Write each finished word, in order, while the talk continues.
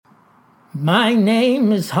My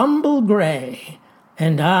name is Humble Gray,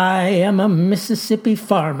 and I am a Mississippi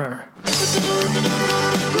farmer.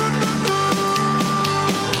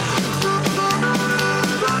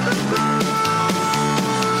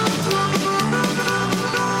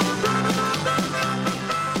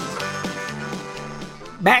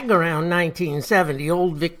 Back around 1970,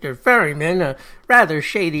 old Victor Ferryman, a rather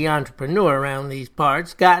shady entrepreneur around these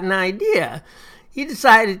parts, got an idea. He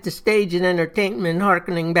decided to stage an entertainment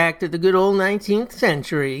harkening back to the good old 19th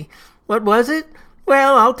century. What was it?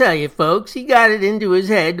 Well, I'll tell you, folks. He got it into his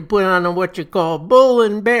head to put on a what you call bull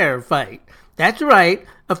and bear fight. That's right,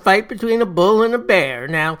 a fight between a bull and a bear.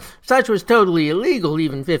 Now, such was totally illegal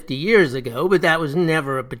even 50 years ago, but that was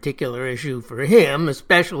never a particular issue for him,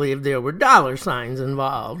 especially if there were dollar signs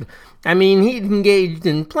involved. I mean, he'd engaged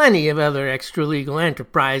in plenty of other extra-legal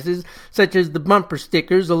enterprises, such as the bumper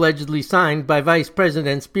stickers allegedly signed by Vice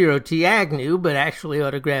President Spiro T. Agnew, but actually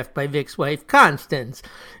autographed by Vic's wife, Constance.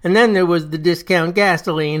 And then there was the discount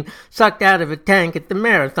gasoline sucked out of a tank at the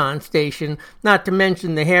Marathon station, not to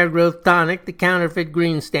mention the hair growth tonic, the counterfeit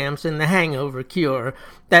green stamps, and the hangover cure.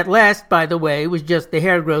 That last, by the way, was just the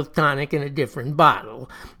hair growth tonic in a different bottle.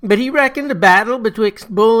 But he reckoned a battle betwixt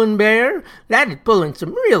bull and bear, that'd pull in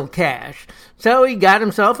some real cash. So he got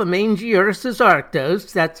himself a mangy Ursus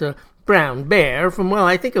arctos, that's a brown bear,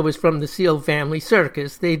 I think it was from the Seal family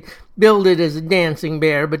circus. They'd billed it as a dancing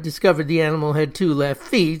bear, but discovered the animal had 2 left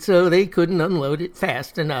feet, so they couldn't unload it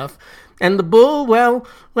fast enough. And the bull, well,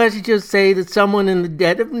 let's just say that someone in the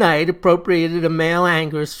dead of night appropriated a male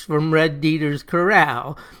Angus from Red Dieter's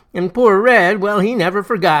corral. And poor Red, well, he never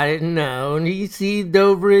forgot it, no, and he seethed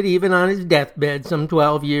over it even on his deathbed some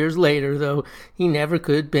 12 years later, though he never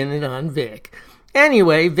could pin it on Vic.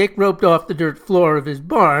 Anyway, Vic roped off the dirt floor of his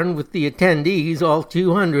barn with the attendees, all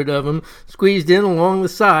 200 of them, squeezed in along the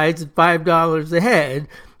sides at $5 a head.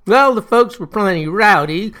 Well, the folks were plenty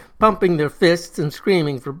rowdy, pumping their fists and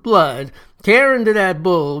screaming for blood. Tear into that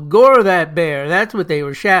bull, gore that bear, that's what they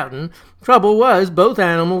were shouting. Trouble was, both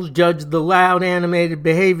animals judged the loud, animated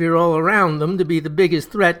behavior all around them to be the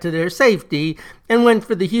biggest threat to their safety, and went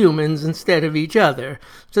for the humans instead of each other.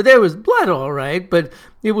 So there was blood all right, but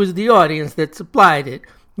it was the audience that supplied it.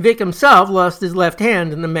 Vic himself lost his left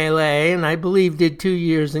hand in the melee, and I believe did 2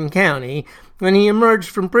 years in county. When he emerged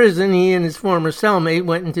from prison, he and his former cellmate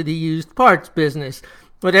went into the used parts business.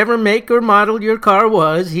 Whatever make or model your car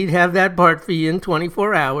was, he'd have that part for you in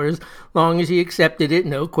 24 hours, long as he accepted it,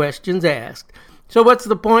 no questions asked. So what's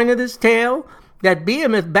the point of this tale? That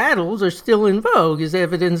behemoth battles are still in vogue, is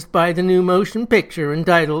evidenced by the new motion picture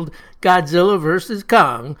entitled Godzilla vs.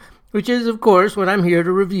 Kong, which is, of course, what I'm here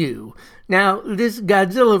to review. Now, this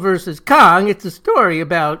Godzilla vs. Kong, it's a story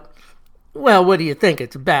about, well, what do you think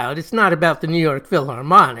it's about? It's not about the New York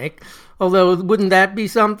Philharmonic, although wouldn't that be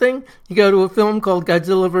something? You go to a film called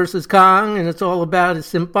Godzilla vs. Kong, and it's all about a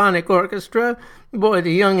symphonic orchestra. Boy,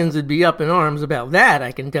 the youngins would be up in arms about that,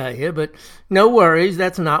 I can tell you, but no worries,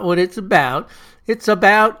 that's not what it's about. It's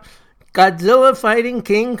about Godzilla fighting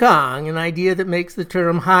King Kong, an idea that makes the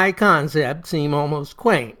term high concept seem almost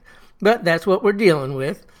quaint. But that's what we're dealing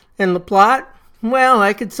with. And the plot? Well,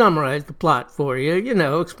 I could summarize the plot for you.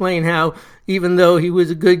 Explain how, even though he was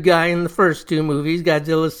a good guy in the first 2 movies,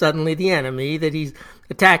 Godzilla's suddenly the enemy, that he's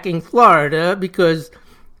attacking Florida because,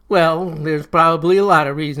 well, there's probably a lot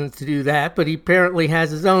of reasons to do that, but he apparently has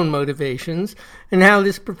his own motivations, and how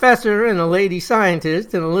this professor and a lady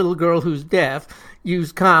scientist and a little girl who's deaf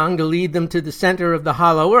used Kong to lead them to the center of the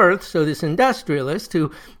hollow earth so this industrialist,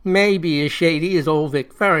 who may be as shady as old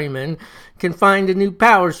Vic Ferryman, can find a new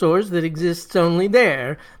power source that exists only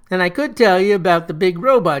there. And I could tell you about the big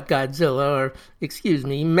robot Godzilla,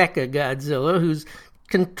 Mecha Godzilla, who's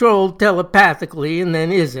controlled telepathically and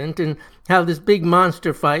then isn't, and how this big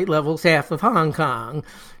monster fight levels half of Hong Kong.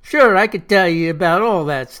 Sure, I could tell you about all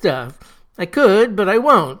that stuff. I could, but I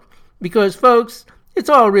won't, because, folks, it's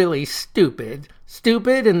all really stupid.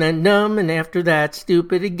 Stupid, and then dumb, and after that,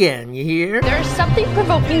 stupid again, you hear? There's something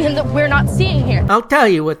provoking him that we're not seeing here. I'll tell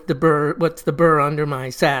you what's the burr under my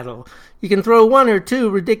saddle. You can throw 1 or 2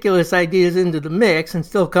 ridiculous ideas into the mix and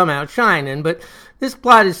still come out shining, but this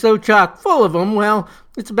plot is so chock full of them, well,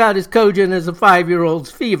 it's about as cogent as a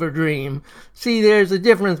 5-year-old's fever dream. See, there's a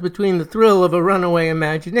difference between the thrill of a runaway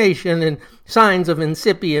imagination and signs of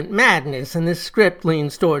incipient madness, and this script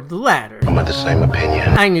leans toward the latter. I'm of the same opinion.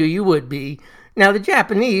 I knew you would be. Now, the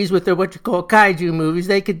Japanese, with their what you call kaiju movies,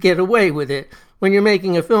 they could get away with it. When you're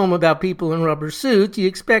making a film about people in rubber suits, you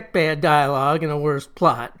expect bad dialogue and a worse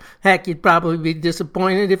plot. Heck, you'd probably be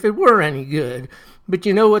disappointed if it were any good. But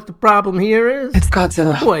you know what the problem here is? It's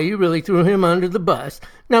Godzilla. Boy, you really threw him under the bus.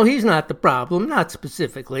 No, he's not the problem, not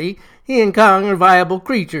specifically. He and Kong are viable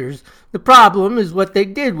creatures. The problem is what they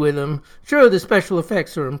did with him. Sure, the special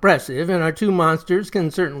effects are impressive, and our two monsters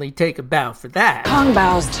can certainly take a bow for that. Kong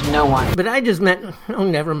bows to no one. But I just meant, oh,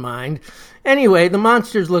 never mind. Anyway, the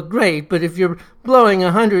monsters look great, but if you're blowing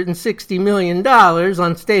 $160 million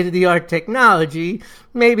on state-of-the-art technology,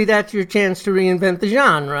 maybe that's your chance to reinvent the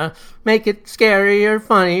genre. Make it scary or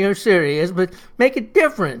funny or serious, but make it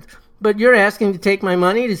different. But you're asking to take my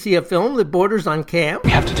money to see a film that borders on camp? We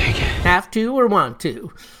have to take it. Have to or want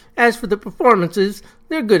to? As for the performances,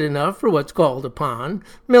 they're good enough for what's called upon.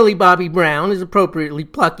 Millie Bobby Brown is appropriately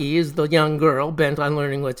plucky as the young girl bent on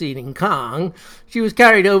learning what's eating Kong. She was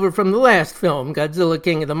carried over from the last film, Godzilla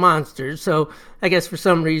King of the Monsters, so I guess for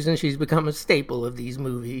some reason she's become a staple of these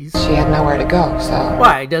movies. She had nowhere to go, so...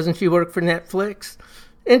 Why, doesn't she work for Netflix?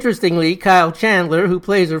 Interestingly, Kyle Chandler, who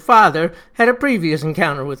plays her father, had a previous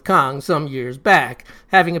encounter with Kong some years back,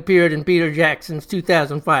 having appeared in Peter Jackson's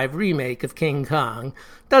 2005 remake of King Kong.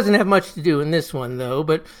 Doesn't have much to do in this one, though,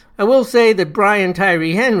 but I will say that Brian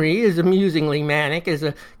Tyree Henry is amusingly manic as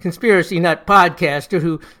a conspiracy nut podcaster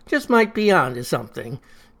who just might be onto something.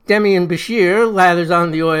 Demian Bashir lathers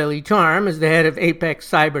on the oily charm as the head of Apex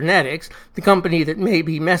Cybernetics, the company that may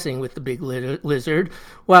be messing with the big lizard,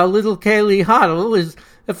 while little Kaylee Hoddle is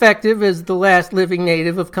effective as the last living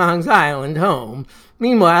native of Kong's island home.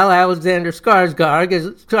 Meanwhile, Alexander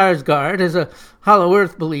Skarsgård as a Hollow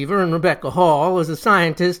Earth believer and Rebecca Hall as a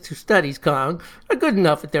scientist who studies Kong are good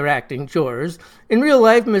enough at their acting chores. In real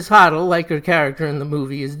life, Miss Hoddle, like her character in the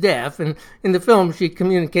movie, is deaf, and in the film she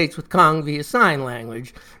communicates with Kong via sign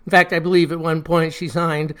language. In fact, I believe at one point she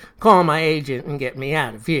signed, "Call my agent and get me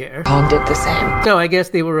out of here." Kong did the same. So I guess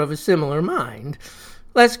they were of a similar mind.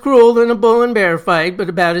 Less cruel than a bull and bear fight, but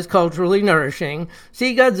about as culturally nourishing.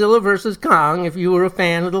 See Godzilla vs. Kong if you were a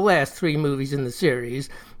fan of the last 3 movies in the series,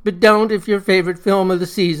 but don't if your favorite film of the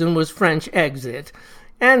season was French Exit.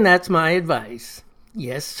 And that's my advice.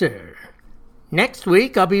 Yes, sir. Next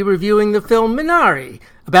week, I'll be reviewing the film Minari,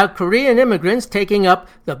 about Korean immigrants taking up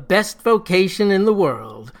the best vocation in the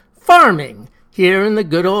world, farming, here in the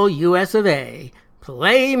good old US of A.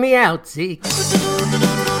 Play me out, Zeke.